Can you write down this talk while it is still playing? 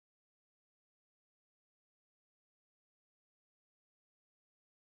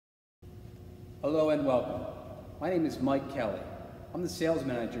Hello and welcome. My name is Mike Kelly. I'm the sales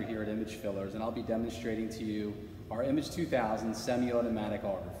manager here at Image Fillers, and I'll be demonstrating to you our Image 2000 semi-automatic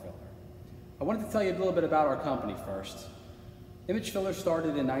auger filler. I wanted to tell you a little bit about our company first. Image Fillers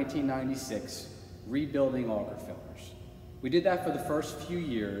started in 1996 rebuilding auger fillers. We did that for the first few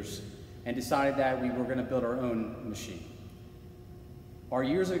years and decided that we were going to build our own machine. Our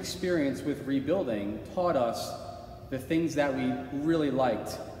years of experience with rebuilding taught us the things that we really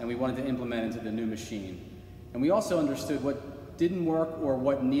liked and we wanted to implement into the new machine. And we also understood what didn't work or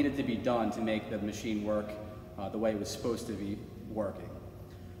what needed to be done to make the machine work the way it was supposed to be working.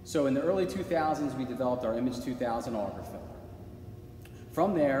 So in the early 2000s, we developed our Image 2000 auger filler.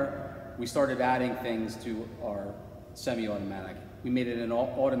 From there, we started adding things to our semi-automatic. We made it an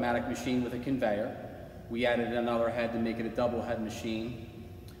automatic machine with a conveyor. We added another head to make it a double head machine.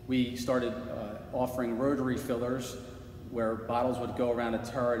 We started offering rotary fillers where bottles would go around a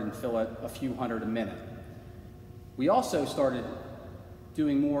turret and fill it a few hundred a minute. We also started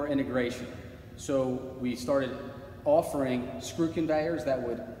doing more integration. So we started offering screw conveyors that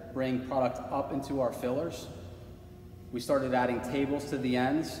would bring product up into our fillers. We started adding tables to the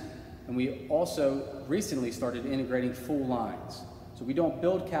ends, and we also recently started integrating full lines. So we don't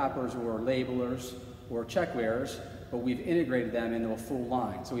build cappers or labelers or check weighers, but we've integrated them into a full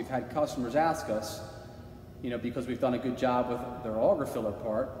line. So we've had customers ask us, because we've done a good job with their auger filler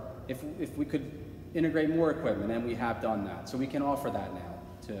part, if we could integrate more equipment, and we have done that. So we can offer that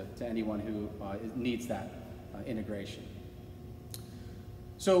now to anyone who needs that integration.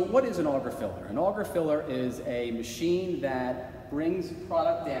 So what is an auger filler? An auger filler is a machine that brings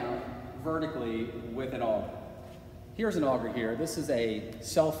product down vertically with an auger. Here's an auger here. This is a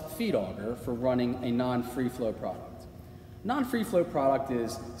self-feed auger for running a non-free flow product. Non-free flow product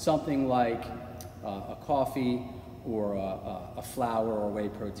is something like a coffee or a flour or whey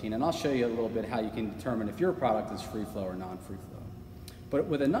protein, and I'll show you a little bit how you can determine if your product is free flow or non-free flow. But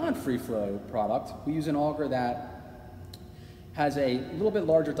with a non-free flow product, we use an auger that has a little bit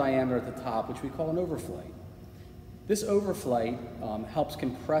larger diameter at the top, which we call an overflight. This overflight helps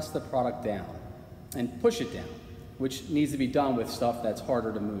compress the product down and push it down, which needs to be done with stuff that's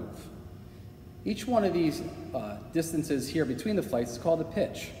harder to move. Each one of these distances here between the flights is called a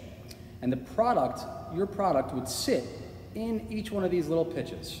pitch. And your product would sit in each one of these little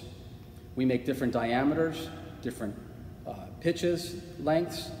pitches. We make different diameters, different pitches,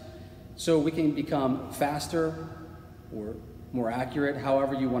 lengths, so we can become faster or more accurate,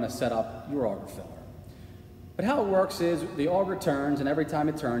 however you want to set up your auger filler. But how it works is the auger turns, and every time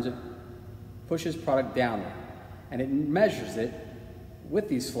it turns, it pushes product downward, and it measures it with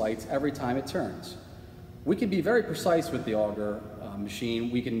these flights every time it turns. We can be very precise with the auger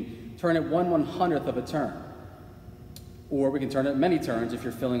machine. We can turn it 1/100th of a turn, or we can turn it many turns if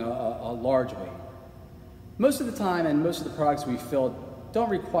you're filling a large weight. Most of the time, and most of the products we fill don't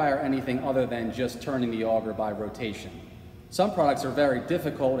require anything other than just turning the auger by rotation. Some products are very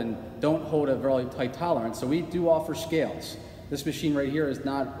difficult and don't hold a very tight tolerance, so we do offer scales. This machine right here is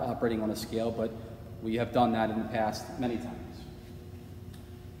not operating on a scale, but we have done that in the past many times.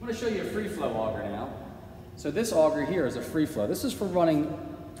 I'm going to show you a free flow auger now. So this auger here is a free flow. This is for running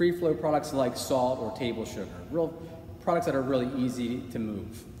free flow products like salt or table sugar, real products that are really easy to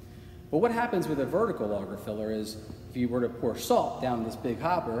move. But what happens with a vertical auger filler is if you were to pour salt down this big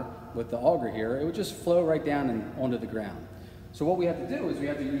hopper with the auger here, it would just flow right down and onto the ground. So what we have to do is we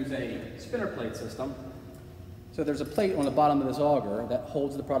have to use a spinner plate system. So there's a plate on the bottom of this auger that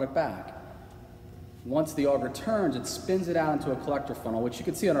holds the product back. Once the auger turns, it spins it out into a collector funnel, which you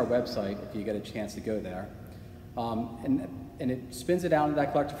can see on our website if you get a chance to go there. And it spins it out into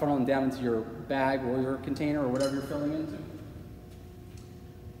that collector funnel and down into your bag or your container or whatever you're filling into.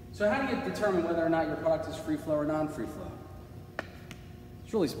 So how do you determine whether or not your product is free flow or non-free flow?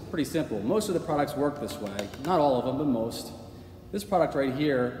 It's really pretty simple. Most of the products work this way. Not all of them, but most. This product right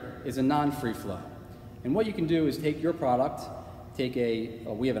here is a non-free flow. And what you can do is take your product,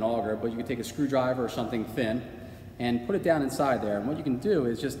 we have an auger, but you can take a screwdriver or something thin and put it down inside there. And what you can do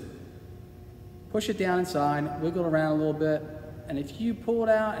is just push it down inside, wiggle it around a little bit, and if you pull it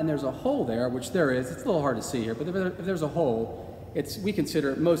out and there's a hole there, which there is, it's a little hard to see here, but if there's a hole, we consider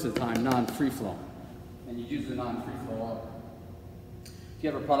it most of the time non-free flowing. And you use the non-free flow auger. If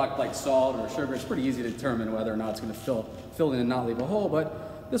you have a product like salt or sugar, it's pretty easy to determine whether or not it's going to fill in and not leave a hole,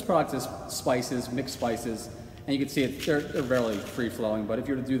 but this product is spices, mixed spices, and you can see they're very free flowing, but if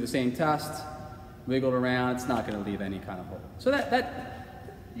you were to do the same test, wiggle it around, it's not going to leave any kind of hole. So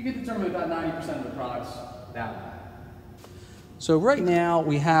you can determine about 90% of the products that way. So right now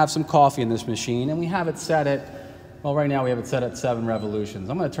we have some coffee in this machine, and we have it set at Well, right now we have it set at 7 revolutions.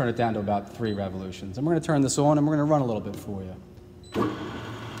 I'm going to turn it down to about 3 revolutions. And we're going to turn this on and we're going to run a little bit for you.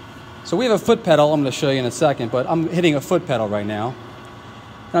 So we have a foot pedal I'm going to show you in a second, but I'm hitting a foot pedal right now.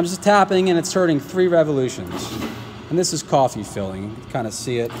 And I'm just tapping and it's turning 3 revolutions. And this is coffee filling. You can kind of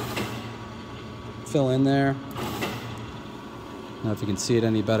see it fill in there. I don't know if you can see it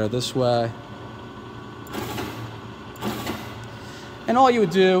any better this way. And all you would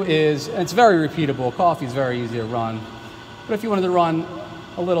do is, and it's very repeatable, coffee is very easy to run. But if you wanted to run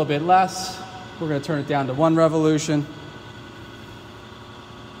a little bit less, we're going to turn it down to 1 revolution.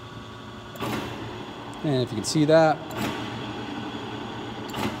 And if you can see that.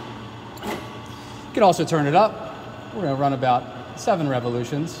 You can also turn it up. We're going to run about 7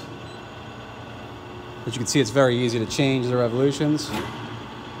 revolutions. As you can see, it's very easy to change the revolutions.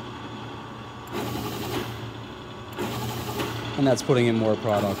 And that's putting in more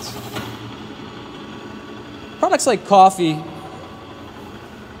products. Products like coffee,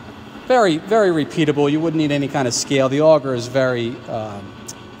 very, very repeatable. You wouldn't need any kind of scale. The auger is very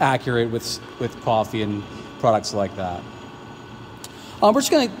accurate with coffee and products like that. We're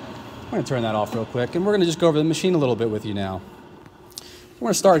going to turn that off real quick, and we're going to just go over the machine a little bit with you now. We're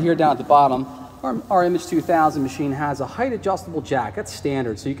going to start here down at the bottom. Our Image 2000 machine has a height adjustable jack. That's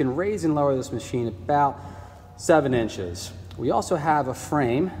standard, so you can raise and lower this machine about 7 inches. We also have a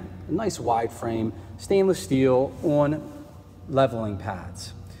frame, a nice wide frame, stainless steel on leveling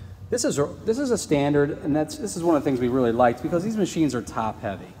pads. This is a standard, and this is one of the things we really liked because these machines are top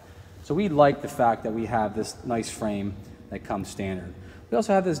heavy. So we like the fact that we have this nice frame that comes standard. We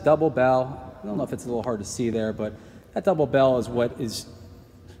also have this double bell. I don't know if it's a little hard to see there, but that double bell is what is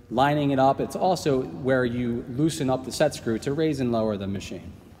lining it up. It's also where you loosen up the set screw to raise and lower the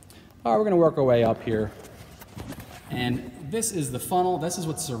machine. All right, we're going to work our way up here. And this is the funnel. This is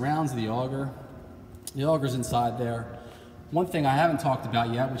what surrounds the auger. The auger's inside there. One thing I haven't talked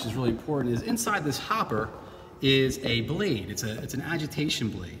about yet, which is really important, is inside this hopper is a blade. It's an agitation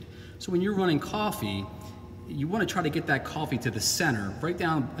blade. So when you're running coffee, you want to try to get that coffee to the center, right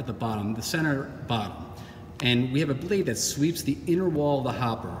down at the bottom, the center bottom. And we have a blade that sweeps the inner wall of the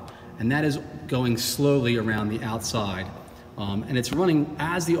hopper, and that is going slowly around the outside. And it's running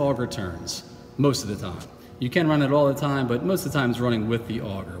as the auger turns, most of the time. You can run it all the time, but most of the time it's running with the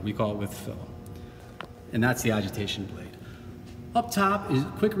auger. We call it with fill. And that's the agitation blade. Up top is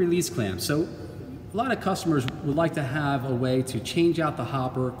quick release clamps. So a lot of customers would like to have a way to change out the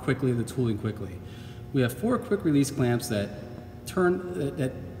hopper quickly, the tooling quickly. We have 4 quick release clamps that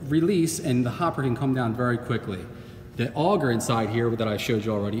release, and the hopper can come down very quickly. The auger inside here that I showed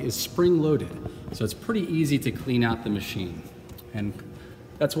you already is spring loaded, so it's pretty easy to clean out the machine. And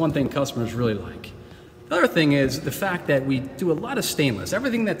that's one thing customers really like. The other thing is the fact that we do a lot of stainless.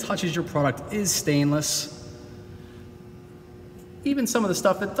 Everything that touches your product is stainless. Even some of the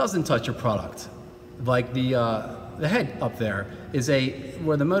stuff that doesn't touch your product, like the head up there is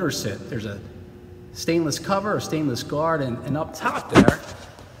where the motors sit. There's a stainless cover, a stainless guard, and up top there,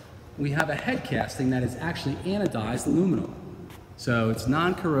 we have a head casting that is actually anodized aluminum. So it's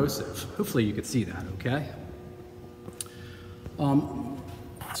non-corrosive. Hopefully you could see that, okay? I'm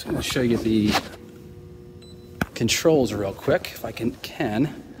just gonna show you the controls real quick, if I can.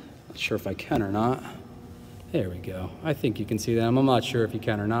 Not sure if I can or not. There we go. I think you can see them. I'm not sure if you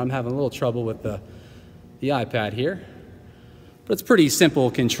can or not. I'm having a little trouble with the iPad here. But it's pretty simple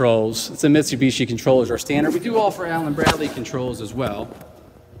controls. It's a Mitsubishi controllers are standard. We do offer Allen Bradley controls as well.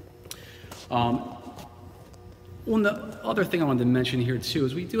 One other thing I wanted to mention here too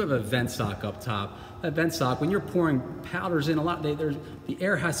is we do have a vent sock up top. That vent sock, when you're pouring powders in, the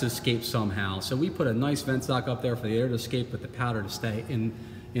air has to escape somehow. So we put a nice vent sock up there for the air to escape, but the powder to stay in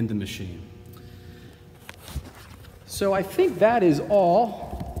the machine. So I think that is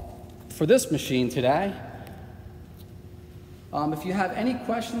all for this machine today. If you have any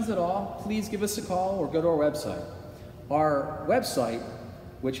questions at all, please give us a call or go to our website. Our website,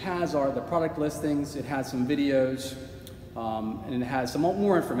 which has the product listings, it has some videos, and it has some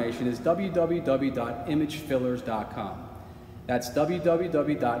more information, is www.imagefillers.com. That's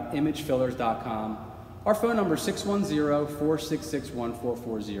www.imagefillers.com. Our phone number is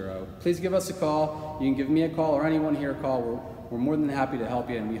 610-466-1440. Please give us a call. You can give me a call or anyone here a call. We're more than happy to help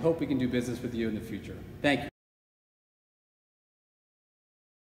you, and we hope we can do business with you in the future. Thank you.